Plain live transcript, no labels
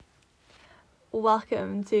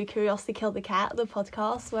welcome to Curiosity Killed the Cat, the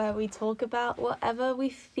podcast where we talk about whatever we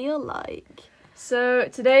feel like. So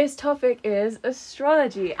today's topic is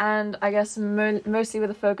astrology, and I guess mostly with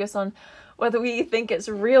a focus on whether we think it's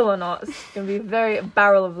real or not. It's going to be a very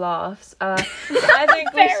barrel of laughs. I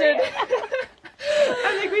think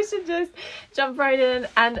we should just jump right in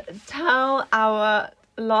and tell our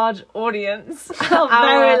large audience,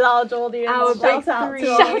 very large audience, our shout big out three,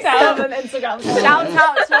 to our 7 Instagram followers. shout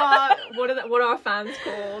out to our what are our fans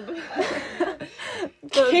called?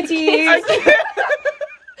 Kitties.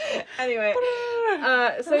 Anyway,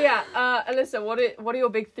 so yeah, Alyssa, what are your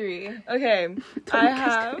big three? Okay,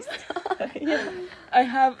 I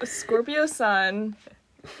have a Scorpio sun,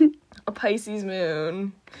 a Pisces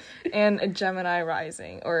moon, and a Gemini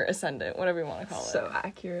rising or ascendant, whatever you want to call it. So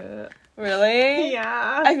accurate. Really?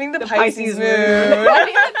 Yeah. I think the Pisces moon. I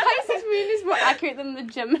think the Pisces moon is more accurate than the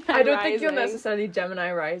Gemini I don't rising. think you're necessarily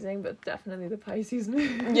Gemini rising, but definitely the Pisces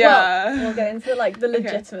moon. Yeah. We'll get into the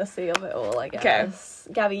legitimacy of it all, I guess.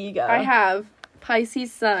 Okay. Gabby, you go. I have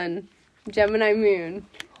Pisces sun, Gemini moon,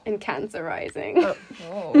 and Cancer rising.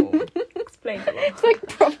 Oh. Explain to me. It's like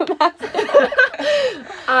problematic.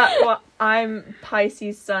 Well, I'm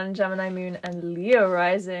Pisces sun, Gemini moon, and Leo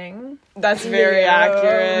rising. That's very Leo.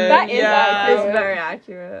 accurate. That is accurate. It's very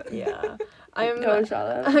accurate. Yeah. I'm Go on,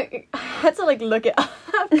 Charlotte. I had to look it up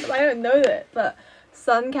because I don't know it, but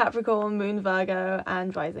Sun Capricorn, Moon Virgo,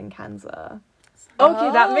 and Rising Cancer.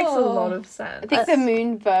 Okay, that makes a lot of I sense. think the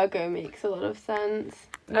moon Virgo makes a lot of sense.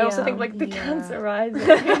 I also think the Yeah. Cancer rising. I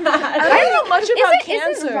don't know much about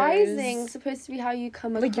cancers. Isn't rising supposed to be how you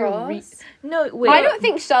come Like your across? No, wait. I don't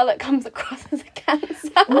think Charlotte comes across as a Cancer.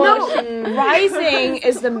 No, rising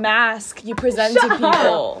is the mask you present to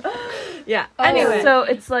people. Yeah. Oh. Anyway, So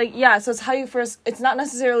it's so it's how you first. It's not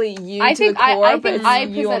necessarily you I to think the core, I but think it's I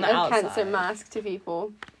you on present the a outside. Cancer mask to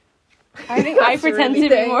people. I think I pretend really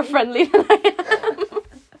to be thing. more friendly than I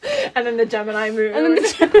am. and then the Gemini moon. And then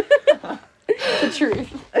the truth.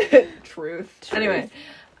 Truth. Anyway,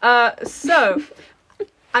 so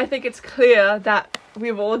I think it's clear that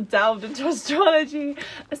we've all delved into astrology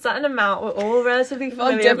a certain amount. We're all relatively We've all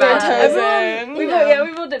familiar dipped our about it. toes Everyone- in.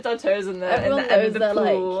 We've all dipped our toes in the Everyone end of knows the they're,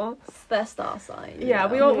 pool. their star sign. Yeah,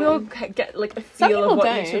 we all get a Some feel of people what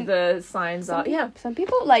don't. each of the signs are. Yeah, Some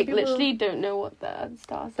people people- literally don't know what their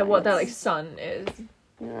star sign what their is. sun is.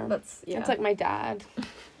 Yeah. It's It's like my dad.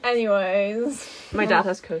 anyways. My dad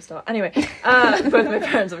has co-star. Anyway, both my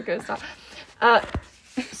parents have co-star.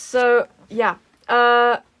 So yeah,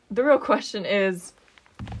 the real question is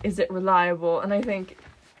it reliable? And I think,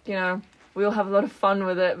 we all have a lot of fun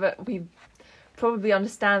with it, but we probably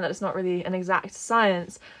understand that it's not really an exact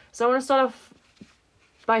science. So I want to start off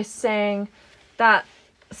by saying that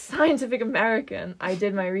Scientific American, I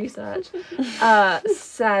did my research,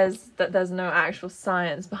 says that there's no actual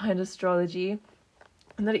science behind astrology,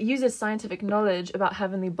 and that it uses scientific knowledge about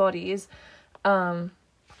heavenly bodies,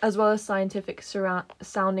 as well as scientific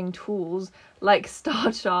sounding tools like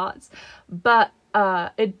star charts, but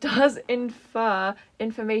it does infer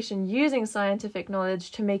information using scientific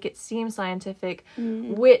knowledge to make it seem scientific,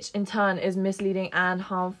 which in turn is misleading and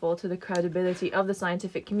harmful to the credibility of the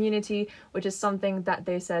scientific community, which is something that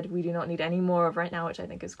they said we do not need any more of right now, which I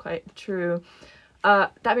think is quite true.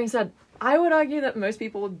 That being said, I would argue that most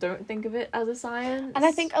people don't think of it as a science. And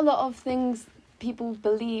I think a lot of things people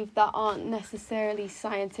believe that aren't necessarily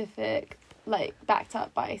scientific, backed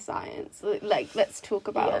up by science. Let's talk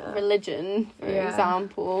about religion, for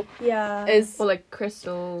example. Yeah. Or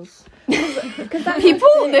crystals. People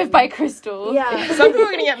live by crystals. Yeah. Some people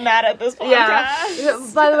are gonna get mad at this podcast. Yeah.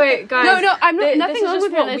 By the way, guys. No, I'm not. Nothing Nothing wrong this is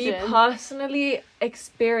with just what religion. we personally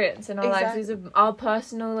experience in our lives. Exactly. These are our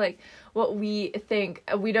personal, what we think.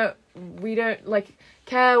 We don't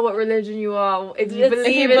care what religion you are. If you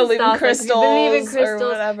believe in stuff, crystals, if you believe in or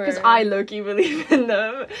crystals, whatever. because I low-key believe in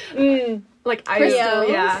them.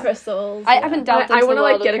 Crystals. I haven't delved into I want the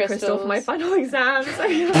world to get of a crystal for my crystals. final exams.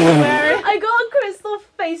 I got a crystal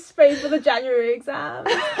face spray for the January exam,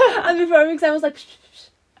 and the February exam was like. Psh, psh,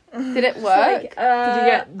 psh. Did it work?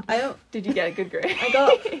 Did you get a good grade?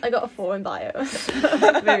 I got a 4 in bio.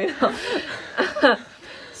 Maybe not.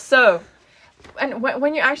 So, and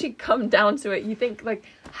when you actually come down to it, you think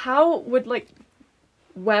how would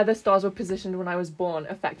where the stars were positioned when I was born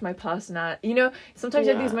affect my personality? Sometimes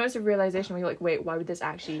you have these moments of realization where you're like, wait, why would this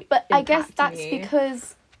actually? But I guess impact that's me?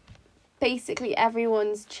 because basically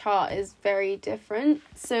everyone's chart is very different.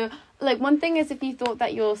 So one thing is if you thought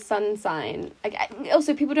that your sun sign,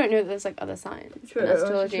 also people don't know that there's other signs in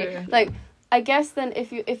astrology. True. I guess then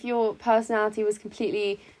if your personality was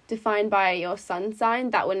completely defined by your sun sign,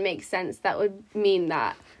 that would make sense. That would mean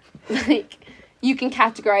that you can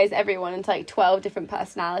categorize everyone into like 12 different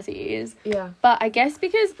personalities. Yeah. But I guess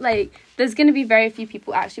because like there's going to be very few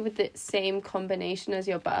people actually with the same combination as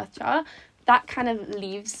your birth chart, that kind of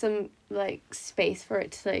leaves some like space for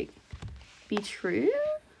it to like be true.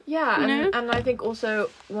 Yeah, You know? and I think also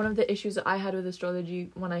one of the issues that I had with astrology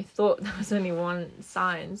when I thought there was only one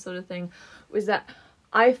sign sort of thing was that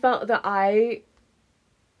I felt that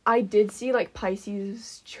I did see like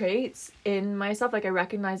Pisces traits in myself, like I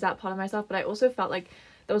recognized that part of myself, but I also felt like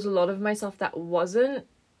there was a lot of myself that wasn't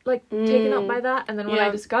like taken up by that. And then when I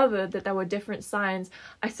Yeah. discovered that there were different signs,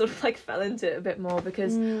 I sort of like fell into it a bit more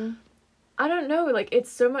because I don't know, like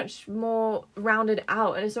it's so much more rounded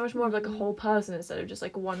out and it's so much more of like a whole person instead of just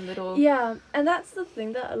like one little Yeah, and that's the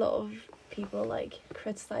thing that a lot of people like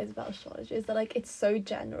criticize about astrology is that like it's so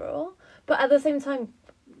general, but at the same time,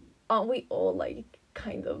 aren't we all like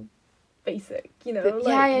kind of basic, you know?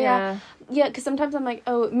 Like, Yeah, because sometimes I'm like,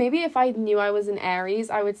 oh, maybe if I knew I was an Aries,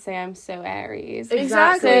 I would say I'm so Aries.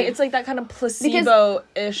 Exactly. So- It's like that kind of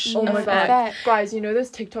placebo-ish Oh my effect. god, guys! You know those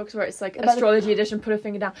TikToks where it's like About astrology edition, put a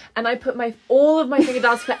finger down, and I put all of my finger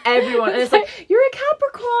downs for everyone, and it's like you're a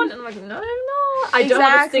Capricorn, and I'm like, no, I'm not. I don't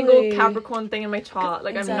have a single Exactly. Capricorn thing in my chart.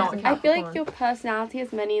 Like I'm not a Exactly. Capricorn. I feel like your personality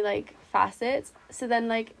has many like facets. So then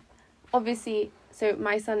like, obviously, so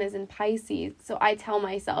my sun is in Pisces. So I tell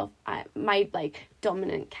myself my like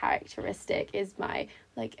dominant characteristic is my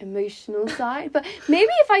like emotional side. But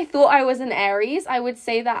maybe if I thought I was an Aries, I would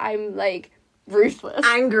say that I'm like ruthless.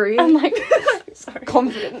 angry. I'm like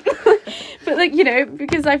confident. But like, you know,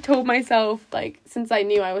 because I've told myself like since I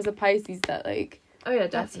knew I was a Pisces that like Oh yeah,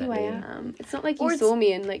 that's who definitely. I am. It's not like Or you it's- saw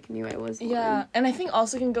me and like knew I was one. Yeah, and I think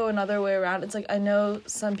also can go another way around. It's like I know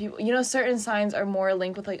some people, you know, certain signs are more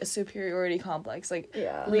linked with like a superiority complex, like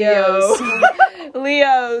Yeah.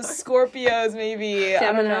 Leos, Scorpios, maybe I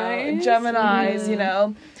don't Geminis. know, Geminis, you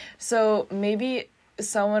know. So maybe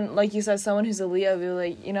someone like you said, someone who's a Leo, be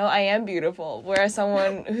like, you know, I am beautiful. Whereas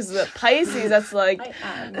someone who's a Pisces, that's like,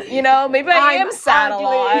 I am. you know, maybe I I'm am sad ugly. a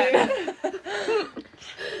lot.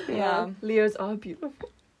 Yeah. Leos are beautiful.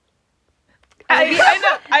 I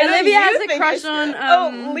know. I know Olivia you has a think crush it's-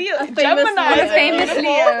 on Leo, famous Gemini, Leo. a famous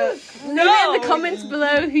Leo. No, Leave it in the comments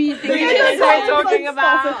below who you think We it just is. started talking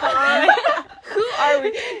about. Who are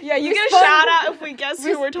we? Yeah, you get a Respond- shout out if we guess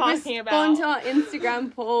who we're talking Respond about. to our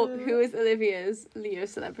Instagram poll. Who is Olivia's Leo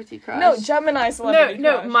celebrity crush? No, Gemini celebrity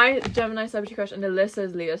No, crush. my Gemini celebrity crush and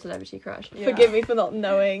Alyssa's Leo celebrity crush. Yeah. Forgive me for not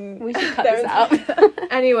knowing. We should cut There this is-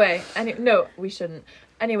 out. Anyway, no, we shouldn't.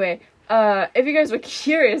 Anyway, if you guys were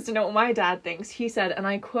curious to know what my dad thinks, he said, and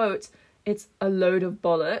I quote, "It's a load of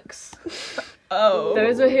bollocks." Oh,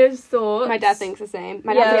 Those were his thoughts. My dad thinks the same.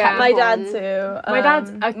 My dad's a Yeah, my dad Capricorn. too. My dad's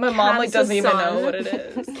a my mom like Cancer doesn't even sun, know what it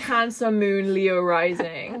is. Cancer moon, Leo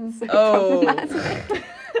rising. Oh,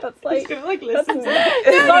 That's like like that's listen.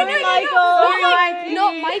 sorry, Michael.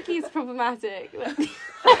 Not Mikey's problematic.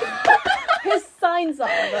 His signs are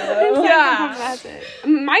though. yeah. Problematic.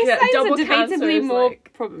 My Yeah, signs double are Cancer debatably is more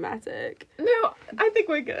like- problematic. No, I think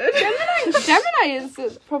we're good. Gemini is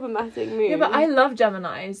a problematic moon. Yeah, but I love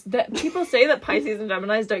Geminis. That people say that Pisces and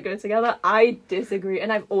Geminis don't go together. I disagree,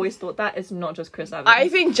 and I've always thought that. It's not just Chris Evans. I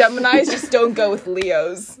think Geminis just don't go with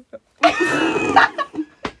Leos.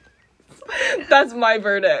 That's my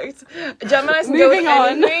verdict. Geminis can go with Moving on.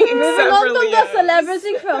 anything Moving except on for from the Leos.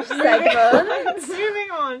 celebrity crush segment.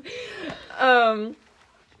 Moving on.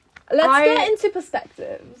 Let's I- get into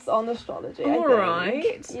perspectives on astrology. I think.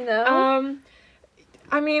 Alright. You know.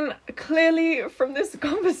 I mean, clearly from this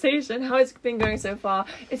conversation, how it's been going so far,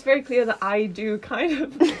 it's very clear that I do kind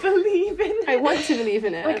of believe in it. I want to believe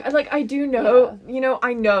in it. Like I do know, you know,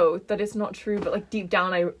 I know that it's not true, but like deep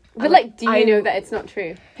down, but like, do you I know that it's not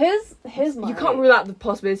true? Here's my you can't rule out the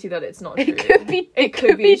possibility that it's not true. It could be. It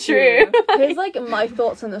could be true. Here's like my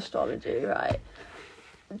thoughts on astrology, right?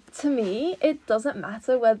 To me, it doesn't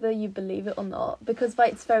matter whether you believe it or not, because by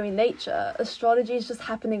its very nature, astrology is just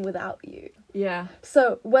happening without you. Yeah.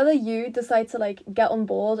 So whether you decide to like get on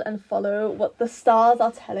board and follow what the stars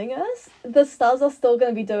are telling us, the stars are still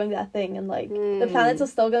going to be doing their thing, and like the planets are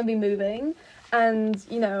still going to be moving, and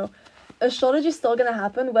you know, astrology is still going to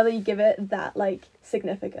happen whether you give it that like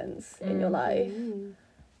significance in your life.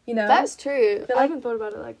 You know, That's true. But, I like- haven't thought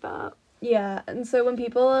about it like that. yeah. And so when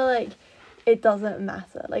people are like, it doesn't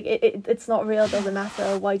matter, like it's not real, it doesn't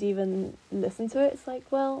matter, why do you even listen to it? It's like,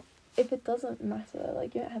 well, if it doesn't matter,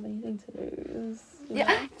 like you don't have anything to lose. you know?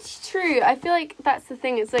 Yeah, it's true. I feel like that's the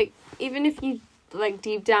thing. It's like even if you like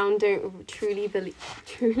deep down don't truly believe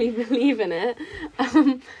in it,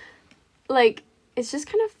 like it's just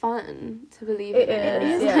kind of fun to believe It in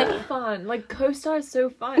is, It's yeah. like fun. Like co-star is so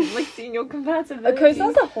fun. Like seeing your A compatibility.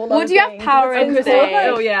 co-star's a whole lot What of do you have things. power It's in been today? called,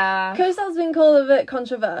 Oh like, yeah. co-star's been called a bit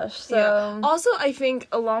controversial, so... Yeah. Also, I think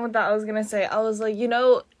along with that, I was gonna say, I was like,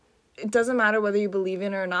 it doesn't matter whether you believe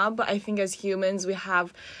in it or not, but I think as humans, we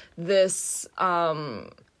have this,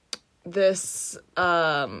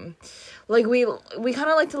 like we kind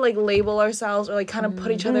of like to like label ourselves or like kind of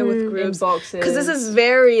put each other with In groups. boxes. Because this is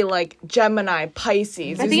very like Gemini,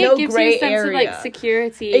 Pisces. I There's think no it gives gray you a sense area. of like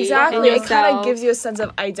security. Exactly. in It kind of yourself. gives you a sense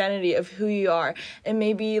of identity of who you are. And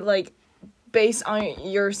maybe like based on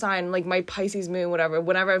your sign, like my Pisces moon, whatever,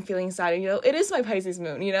 whenever I'm feeling sad, it is my Pisces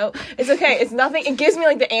moon, It's okay. It's nothing. It gives me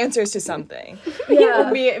like the answers to something. Yeah.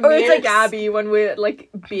 Or me Or it's and like Gabby, when we're like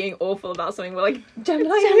being awful about something, we're like Gemini.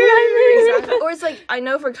 Exactly. Or it's like, I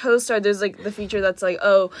know for co-star, there's like the feature that's like,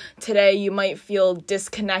 oh, today you might feel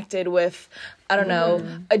disconnected with, I don't know,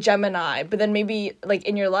 a Gemini, but then maybe like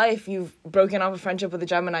in your life you've broken off a friendship with a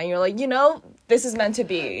Gemini and you're like, this is meant to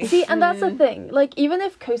be. See, and that's the thing. Like, even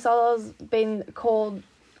if co-star's been called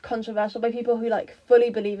controversial by people who like fully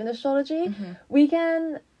believe in astrology, we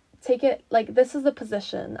can take it like, this is the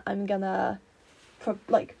position I'm gonna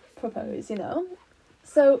propose.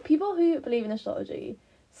 So people who believe in astrology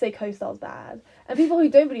say co-star's bad, and people who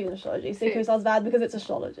don't believe in astrology say co-star's bad because it's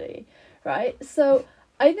astrology, right? So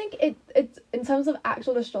I think it in terms of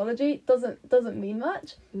actual astrology doesn't mean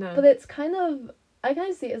much, No. but it's kind of, I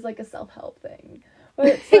kind of see it as like a self-help thing, where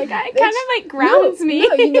it's like It kind of like grounds me.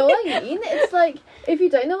 No, you know what I mean? It's like, if you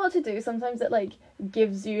don't know what to do, sometimes it like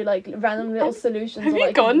gives you like random little solutions. Have or, you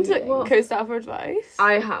like, gone to readings. co-star for advice?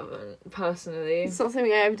 I haven't personally. It's not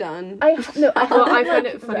something I've done. I Well, I haven't find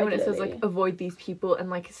it funny when it says like regularly. avoid these people and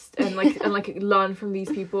like learn from these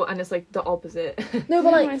people, and it's like the opposite. No, but How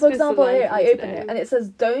am I like, for supposed to example, learn here from I open today? it and it says,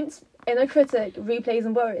 don't inner critic, replays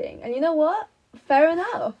and worrying. And you know what? Fair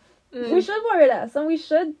enough. We should worry less, and we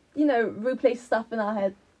should, replay stuff in our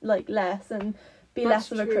head like less and be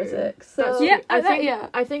That's less of a true. critic. So That's Yeah, true. I that- think yeah.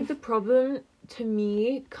 I think the problem to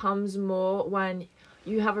me comes more when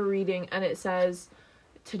you have a reading and it says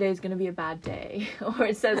today's gonna be a bad day, or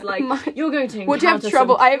it says like you're going to Would you have encounter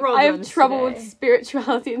trouble? some I have problems trouble today. with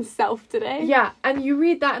spirituality and self today. Yeah, and you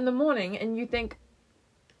read that in the morning and you think,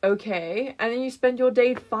 okay, and then you spend your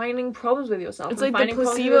day finding problems with yourself. It's and like the finding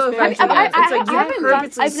problems with placebo your effect. spiritual I- life. It's like you haven't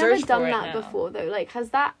purposely I've never search done for it that now. before though. Like, has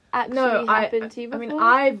that actually No, happened to you I before?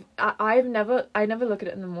 mean, I never look at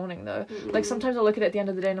it in the morning though. Like sometimes I'll look at it at the end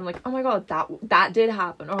of the day and I'm like, oh my god, that did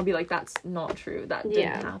happen, or I'll be like, that's not true, that didn't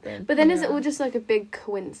Yeah. happen. But then is it all just like a big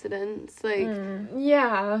coincidence? Like,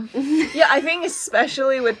 Yeah, Yeah, I think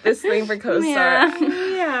especially with this thing for co-star,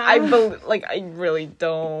 yeah. I really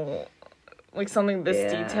don't like something this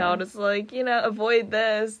Yeah. detailed. It's like, avoid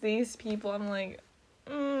these people. I'm like,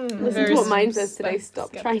 listen very to what mine says today. Stop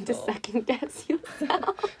skeptical. trying to second guess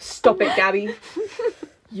yourself. Stop it, Gabby.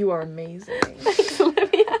 You are amazing.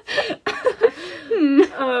 Olivia.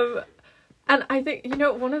 And I think,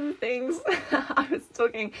 one of the things I was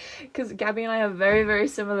talking, because Gabby and I have very, very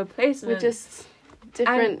similar placements. We're just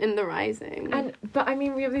different in the rising. But I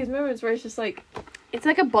mean, we have these moments where it's just like, it's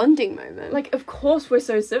like a bonding moment. like, of course we're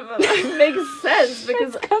so similar. It makes sense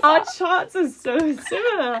because our charts are so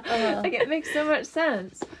similar. Like, it makes so much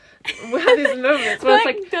sense. We have these moments where it's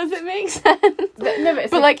like, does it make sense? no, but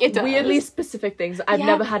it's But, like, it does. weirdly specific things that I've Yeah.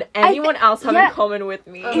 never had anyone else have yeah. in common with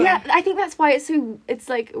me. Yeah, I think that's why it's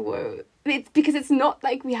like, whoa. It's because it's not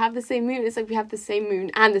like we have the same moon. It's like we have the same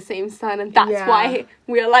moon and the same sun, and that's Yeah. why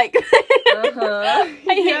we're like. Uh-huh.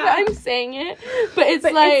 I hate that I'm saying it, but it's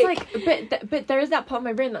like, but there is that part of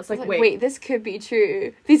my brain that's like, wait, this could be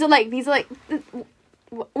true. These are like,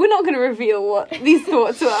 we're not going to reveal what these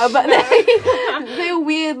thoughts were, but they're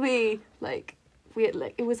weirdly like weird.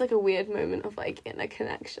 Like, it was like a weird moment of like inner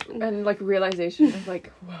connection. and like realization of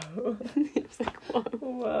like, whoa, It's like, whoa,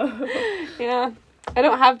 whoa. yeah. I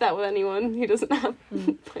don't have that with anyone who doesn't have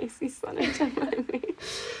Pisces sun and Gemini moon.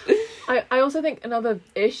 I also think another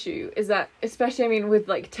issue is that, especially, I mean, with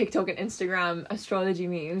like TikTok and Instagram astrology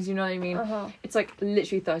memes, you know what I mean? It's like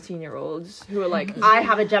literally 13-year-olds who are like, I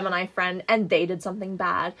have a Gemini friend and they did something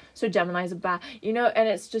bad, so Geminis are bad, and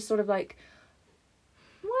it's just sort of like,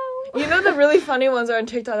 the really funny ones are on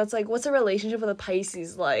TikTok that's like, what's a relationship with a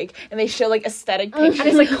Pisces like? And they show like aesthetic pictures. and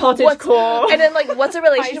it's like cottage core. And then like, what's a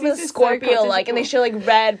relationship with Pisces a is so Scorpio like? And they show like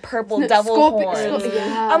red, purple, devil horns.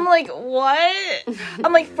 Yeah. I'm like, what?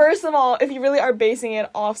 I'm like, first of all, if you really are basing it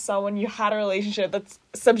off someone you had a relationship, that's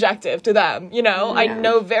subjective to them, I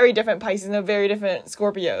know very different Pisces, know very different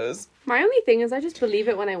Scorpios. My only thing is I just believe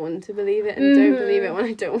it when I want to believe it and don't believe it when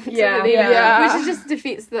I don't want to Yeah. believe Yeah. it. Which just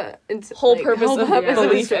defeats the Whole purpose whole of purpose of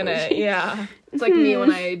belief in it. astrology. Yeah. It's like me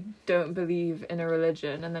when I don't believe in a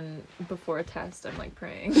religion, and then before a test, I'm like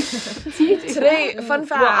praying. Today, fun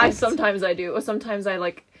fact. Well, sometimes I do, or sometimes I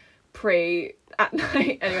like pray at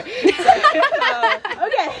night. Anyway,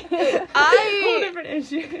 Okay. whole I different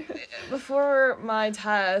issue. before my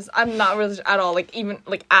test, I'm not religious at all, like even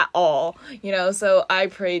like at all, you know. So I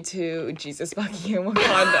prayed to Jesus fucking in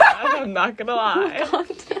Wakanda. I'm not gonna lie.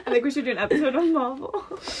 I think we should do an episode on Marvel.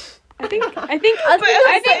 I think I think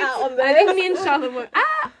me and Charlotte were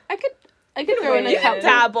I could throw in a Yeah. couple.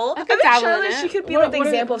 Dabble. I I could think dabble Charlotte, in it. she could be What- like the what are-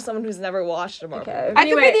 example of someone who's never watched a Marvel. Okay. I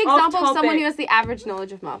could be the Anyway, example of off someone who topic. has the average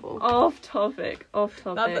knowledge of Marvel. Off topic. Not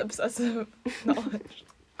the obsessive knowledge.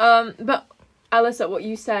 But Alyssa, what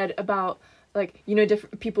you said about like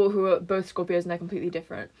different people who are both Scorpios and they're completely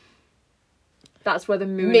different. That's where the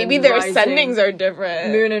moon. Maybe and their rising, ascendings are different.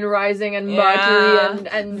 moon and rising and Yeah. Mercury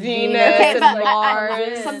and Venus. Venus. Okay, and but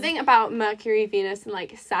Mars. something about Mercury, Venus, and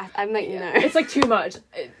like Saturn. I'm like, no. It's like too much,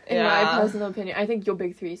 in my Yeah. personal opinion. I think your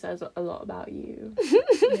big three says a lot about you.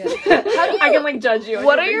 Yeah. I can like judge you. on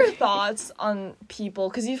What are big your three. thoughts on people?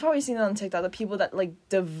 Because you've probably seen it on TikTok. The people that like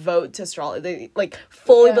devote to astrology, they like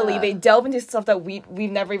fully Yeah. believe. They delve into stuff that we've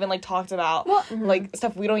never even like talked about. Well, Like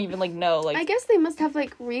stuff we don't even like know. Like I guess they must have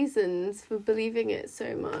like reasons for believing it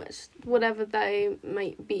so much, whatever they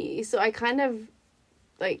might be. So I kind of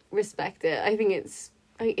like respect it. I think it's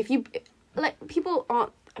like if you like people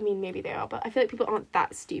aren't. I mean, maybe they are, but I feel like people aren't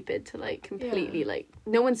that stupid to like completely like.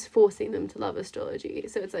 No one's forcing them to love astrology.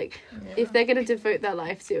 So it's like if they're gonna devote their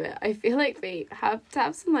life to it, I feel like they have to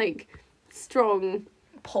have some like strong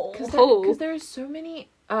poll. pull. Because there are so many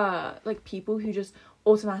like people who just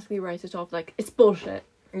automatically write it off like it's bullshit.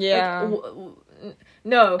 Yeah. Like,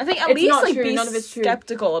 no, I think at it's least not like true. be None of it's true.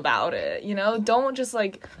 skeptical about it. You know, don't just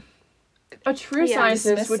like A true Yeah. scientist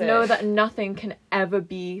Dismiss would it. know that nothing can ever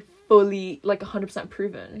be fully like 100%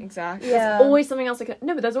 proven. exactly. Yeah. Always something else like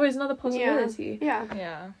no, but there's always another possibility. Yeah.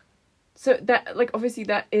 Yeah. So that like obviously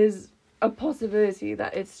that is a possibility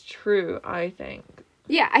that it's true. I think.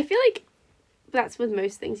 Yeah, I feel like that's with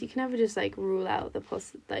most things. You can never just like rule out the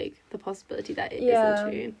possibility that it Yeah. not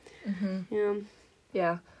true. Mm-hmm. Yeah.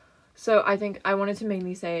 Yeah. So I think I wanted to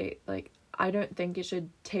mainly say like I don't think it should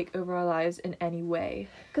take over our lives in any way.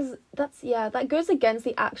 Because that goes against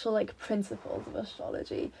the actual like principles of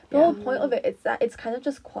astrology. The Yeah. whole point of it is that it's kind of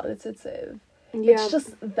just qualitative. Yeah. It's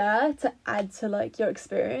just there to add to like your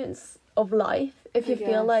experience of life. If you I feel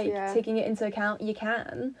guess, like yeah. taking it into account, you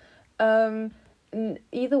can.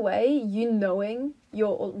 Either way, you knowing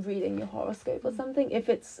you're reading your horoscope or something, if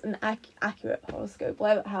it's an accurate horoscope,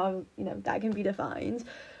 whatever, however that can be defined,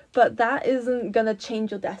 but that isn't gonna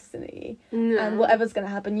change your destiny. No. And whatever's gonna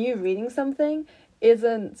happen, you reading something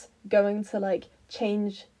isn't going to like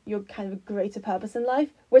change your kind of greater purpose in life,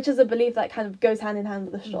 which is a belief that kind of goes hand in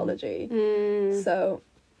hand with astrology. Mm, So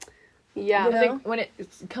yeah. You I know? think when it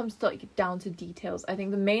comes to like down to details, I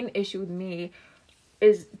think the main issue with me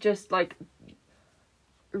is just like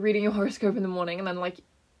reading your horoscope in the morning and then like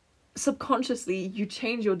subconsciously you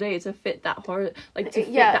change your day to fit that to fit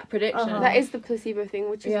Yeah. that prediction. That is the placebo thing,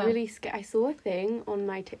 which is Yeah. really scary. I saw a thing on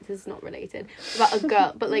my this is not related about a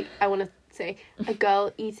girl, but like I want to say a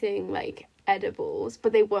girl eating like edibles,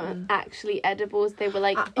 but they weren't actually edibles. They were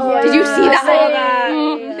like, did you see that? I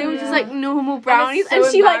saw that. They were just Yeah. like normal brownies, so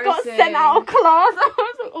and she like got sent embarrassing. out of class. I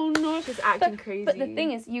was like, oh no. She's acting crazy. But the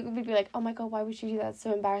thing is, you would be like, oh my god, why would she do that? It's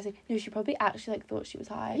so embarrassing. No, she probably actually like thought she was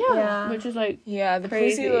high. Yeah. Which is like, Yeah, the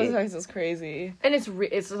Crazy. placebo effect is crazy. and it's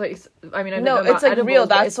like I mean I don't No, know about it's like edibles, real.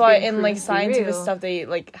 but That's it's why been in like proven to be scientific real. stuff they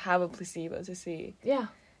like have a placebo to see. Yeah,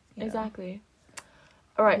 you know. exactly.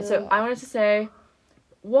 All right, so I wanted to say,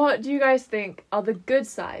 what do you guys think are the good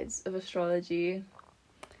sides of astrology?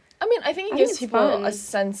 I mean, I think it I gives think it's people fun. a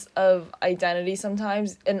sense of identity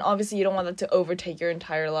sometimes, and obviously you don't want that to overtake your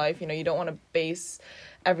entire life. You know, you don't want to base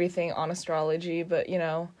everything on astrology, but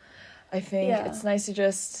I think Yeah. it's nice to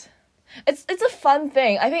just. It's a fun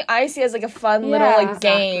thing. I think I see it as like a fun little Yeah, like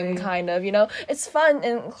game exactly. kind of. It's fun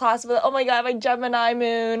in class, but oh my god, my Gemini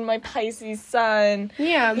moon, my Pisces sun.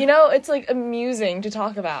 yeah. It's like amusing to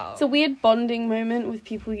talk about. It's a weird bonding moment with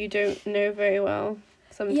people you don't know very well.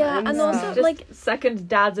 Sometimes. Yeah, and also Just like second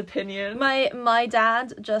dad's opinion. my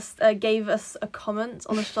dad just gave us a comment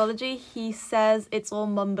on astrology. He says it's all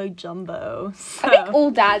mumbo jumbo. So, I think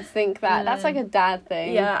all dads think that. That's like a dad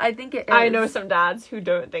thing. yeah, I think it is. I know some dads who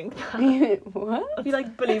don't think that. What? You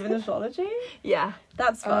like believe in astrology? Yeah.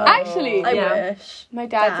 That's fun. Actually, I yeah. wish. my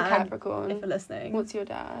dad's Dad, a Capricorn. if you're listening. What's your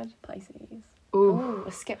dad? Pisces? Ooh. Ooh,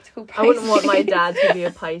 a skeptical Pisces. I wouldn't want my dad to be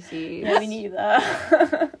a Pisces. Yeah, me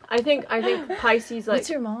neither. I think Pisces like What's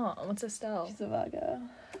your mom? What's Estelle? She's a Virgo.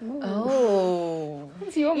 Ooh. Oh.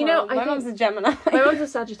 What's your You know, mom? I My think- mom's a Gemini. my mom's a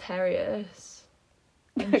Sagittarius.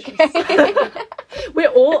 Okay. We're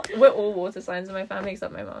all water signs in my family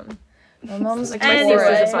except my mom. My mom's Like, like my Taurus.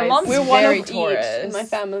 sister's My a mom's We're one very of Taurus. each in my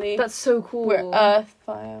family. That's so cool. We're Earth,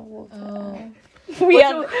 Fire, Water. Oh. We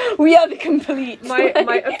are the complete. my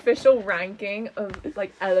official ranking of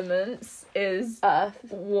like elements is Earth.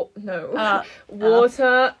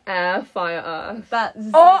 water, air, fire, earth. That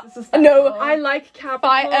is Oh, disrespectful. no, I like Capricorns.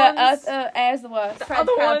 Fire, Earth, air's the worst. The Tread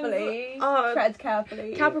other ones carefully. are- Tread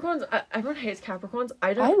carefully. Capricorns. Everyone hates Capricorns. I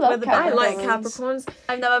I don't. love I like Capricorns. Capricorns.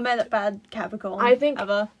 I've never met a bad Capricorn. I think-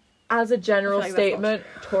 ever. As a general I feel like that's statement,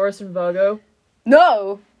 Taurus and Virgo.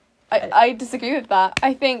 No, I disagree with that.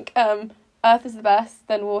 I think Earth is the best,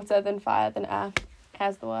 then water, then fire, then air.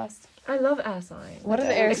 Air's the worst. I love air signs. What are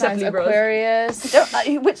the air Except signs? Libras. Aquarius.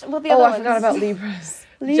 What the Oh, other I ones? forgot about Libras.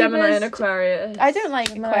 Gemini and Libras. Aquarius. I don't like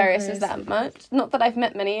Gemini, Aquarius Aquarius. that much. Not that I've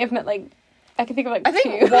met many. I've met like, I can think of like I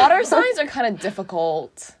think two. water signs are kind of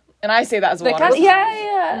difficult. And I say that as a They're water kind sign.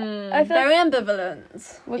 yeah. Mm. I feel like Very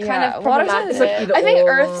ambivalent. we're Yeah, kind of water problematic. signs- It's like either I think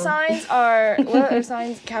or. earth signs are... What are earth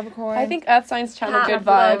signs? Capricorn. I think Earth signs channel Cat, good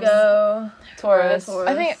vibes. Virgo, Taurus.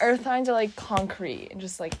 I think earth signs are like concrete and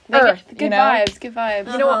just like They earth, get good you know? vibes. Good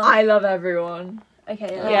vibes. You know what? Uh-huh. I love everyone.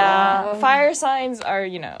 Okay. Yeah. Oh. Fire signs are,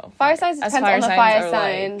 you know... Fire signs as depends fire on the signs fire are,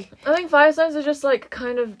 sign. like- I think fire signs are just like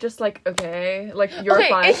kind of just like okay, like you're Okay, a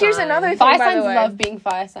fire and here's sign. another thing. Fire by the signs way. love being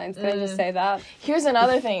fire signs. Can I just say that? Here's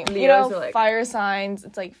another thing. You Leos know, are like- fire signs,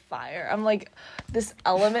 it's like fire. I'm like, this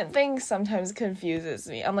element thing sometimes confuses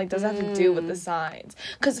me. I'm like, does it have to do with the signs?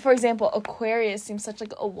 Because, for example, Aquarius seems such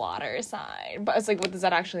like a water sign. But it's like, what does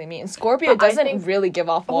that actually mean? Scorpio But I doesn't think- really give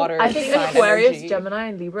off water I think sign Aquarius, energy. Gemini,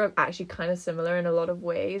 and Libra are actually kind of similar in a lot of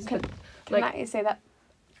ways. Can- But Can like, I say that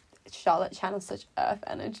Charlotte channels such earth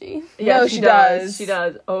energy? yeah, No, she she does. does. She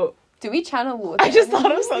does. Oh, Do we channel water? I just thought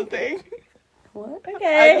of energy? something. What?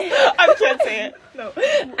 okay. I can't say it. No.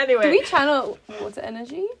 Anyway, Do we channel water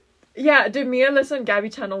energy? yeah. Do me and Alyssa and Gabby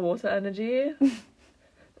channel water energy?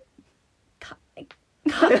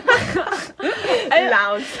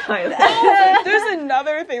 Loud silence. There's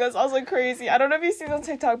another thing that's also crazy. I don't know if you've seen on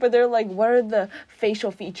TikTok, but they're like, what are the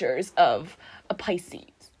facial features of a Pisces?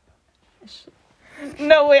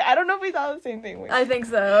 No, wait, I don't know if we thought the same thing. Wait. I think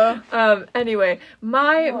so. Anyway,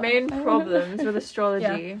 my What? main problems with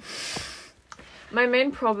astrology. My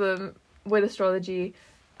main problem with astrology,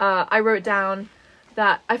 I wrote down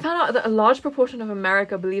that I found out that a large proportion of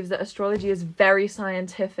America believes that astrology is very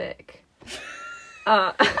scientific.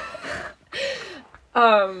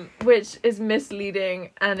 Which is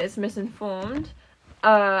misleading and it's misinformed.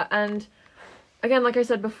 And again, like I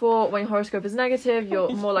said before, when your horoscope is negative, you're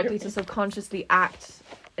more likely to subconsciously act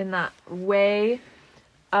in that way.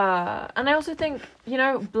 And I also think, you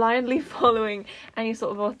know, blindly following any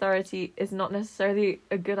sort of authority is not necessarily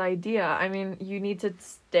a good idea. I mean, you need to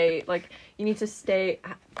stay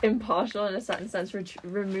impartial in a certain sense,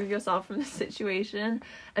 remove yourself from the situation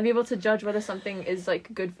and be able to judge whether something is,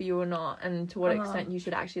 like, good for you or not, and to what extent you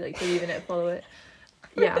should actually, like, believe in it, follow it.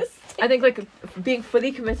 Yeah. I think, like, being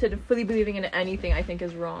fully committed, fully believing in anything, I think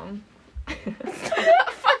is wrong. Funny,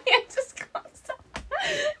 I just can't stop.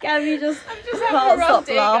 Gabby just having can't a rough stop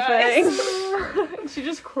day, laughing. She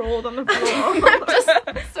just crawled on the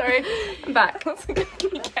floor. Sorry, I'm back.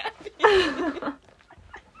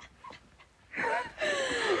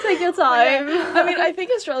 Take your time. I mean, I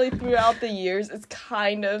think astrology throughout the years it's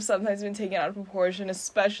kind of sometimes been taken out of proportion,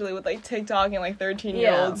 especially with like TikTok and like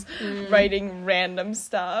 13-year-olds writing random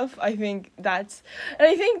stuff. I think that's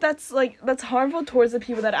harmful towards the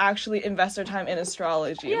people that actually invest their time in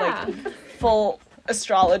astrology, Yeah. like full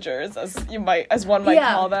astrologers, as one might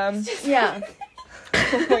Yeah. call them. Yeah.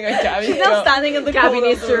 Oh my God, Gabby. She's now standing in the Gabby corner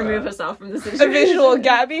needs of to the room. remove herself from the A situation. visual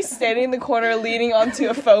Gabby standing in the corner leaning onto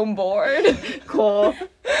a foam board. Cool.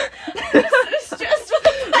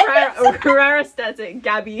 Rare aesthetic.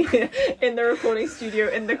 Gabby in the recording studio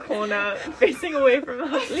in the corner, facing away from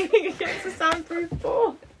us, leaning against the soundproof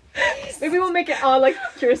board. Maybe we'll make it our like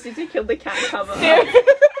Curiosity to Kill the Cat cover.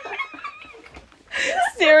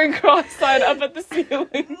 Staring cross-eyed up at the ceiling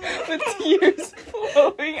with tears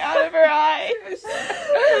flowing out of her eyes.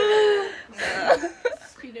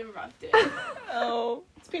 It's been a rough day. Oh.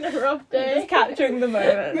 It's been a rough day. Just capturing the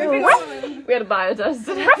moment. We had a biotest.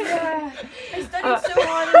 Yeah. I studied so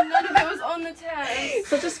hard and none of it was on the test.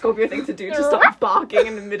 Such a Scorpio thing to do, to stop barking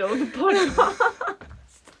in the middle of the podcast.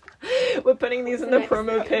 We're putting these in the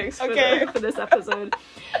promo pics for, Okay. for this episode.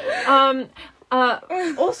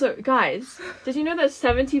 Also, guys, did you know that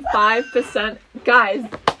 75%... Guys,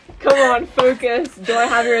 come on, focus. Do I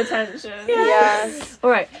have your attention? Yes. All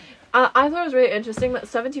right. I thought it was really interesting that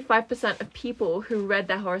 75% of people who read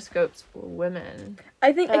their horoscopes were women.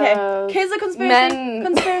 I think, okay, here's the men.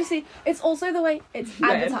 conspiracy. It's also the way it's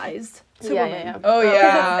advertised to Yeah, women. yeah, yeah. Oh, 'Cause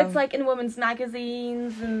yeah. it's like in women's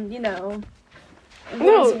magazines and, you know,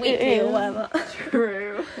 No, Women's it Weekly or is. whatever.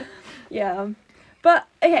 True. Yeah. But,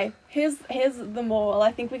 okay, here's the moral.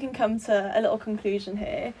 I think we can come to a little conclusion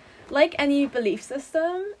here. Like any belief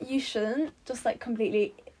system, you shouldn't just, like,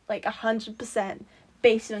 completely, like, 100%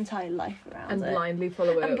 base your entire life around And it. blindly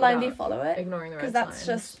follow it. And blindly without follow it. ignoring the red Because that's signs.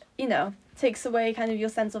 just, you know, takes away kind of your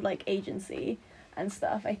sense of, like, agency and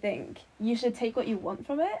stuff. I think you should take what you want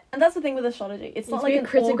from it. And that's the thing with astrology. It's You not need to like be an a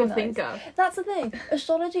critical organized... thinker. That's the thing.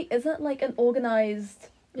 Astrology isn't like an organized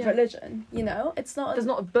religion, you know? It's not... There's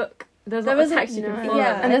not a book. There's There not a isn't- text you can No. follow.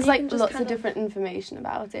 Yeah, And there's you like can just lots kind of different information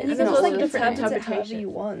about it. And you It's can not just, all like, the different same. interpret it however interpretation. you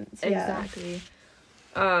want. Exactly.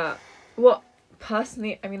 What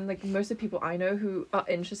personally, I mean, like most of the people I know who are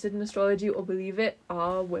interested in astrology or believe it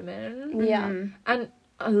are women. Yeah. Mhm. And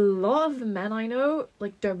a lot of the men I know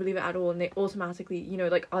like don't believe it at all, and they automatically, you know,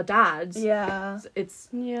 like our dads. Yeah. It's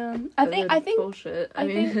Yeah. I think bullshit. I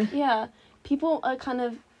think yeah, people are kind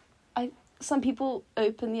of some people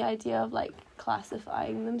open the idea of like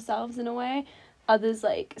classifying themselves in a way. Others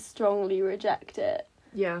like strongly reject it,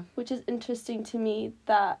 yeah. which is interesting to me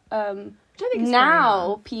that Which I think is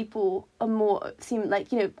now people are more seem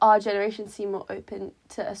like, you know, our generation seem more open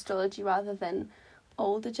to astrology rather than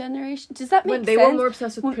older generation. Does that make when they sense? were more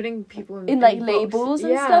obsessed with When- putting people in in like boxes. labels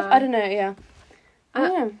and Yeah. stuff. I don't know. Yeah. I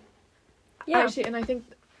don't know. Yeah. Actually, and I think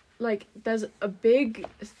like there's a big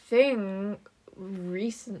thing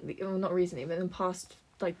recently, well not recently, but in the past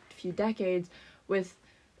like few decades, with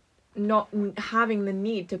not having the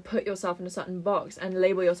need to put yourself in a certain box and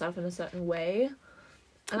label yourself in a certain way.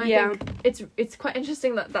 And I think it's quite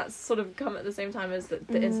interesting that that's sort of come at the same time as the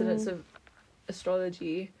incidence of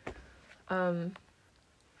astrology.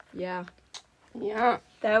 Yeah. Yeah.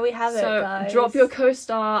 There we have it, So guys. drop your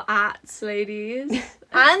co-star @, ladies.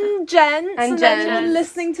 And gents. And And anyone gents.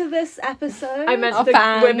 listening to this episode. I meant Our the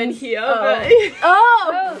fans. women here. Oh. But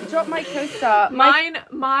Oh, drop my co-star.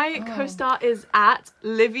 my co-star is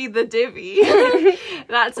 @Livy the Divvy.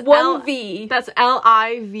 That's One V. That's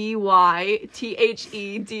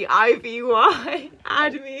LIVYTHEDIVY.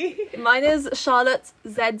 Add me. Mine is Charlotte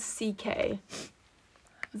ZCK.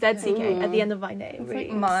 ZCK at the end of my name. Really?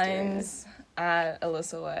 Mine's at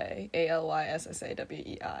Alyssa Way,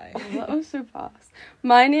 ALYSSAWEI. That was so fast.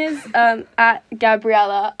 Mine is at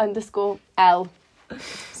Gabriella_L.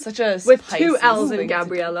 Such a With Pisces 2 L's thing in to do.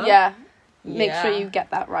 Gabriella. Yeah. Make Yeah. sure you get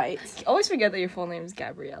that right. Always forget that your full name is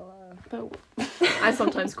Gabriella. But I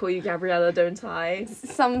sometimes call you Gabriella, don't I?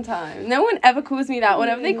 sometimes. No one ever calls me that.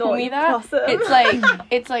 Whenever they call Naughty me that, possum.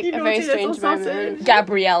 it's like You a very naughty little strange moment. sausage.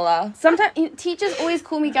 Gabriella. Sometimes teachers always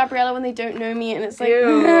call me Gabriella when they don't know me, and it's like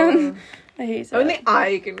Ew. I hate it. Only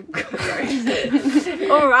I can.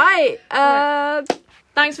 All right.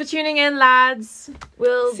 Thanks for tuning in, lads.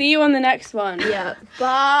 We'll See you on the next one. Yeah.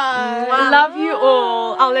 Bye. Love you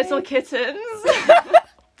all, our little kittens.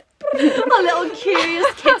 Our little curious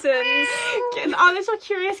kittens. Our little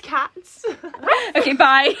curious cats. Okay,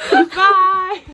 bye. Bye.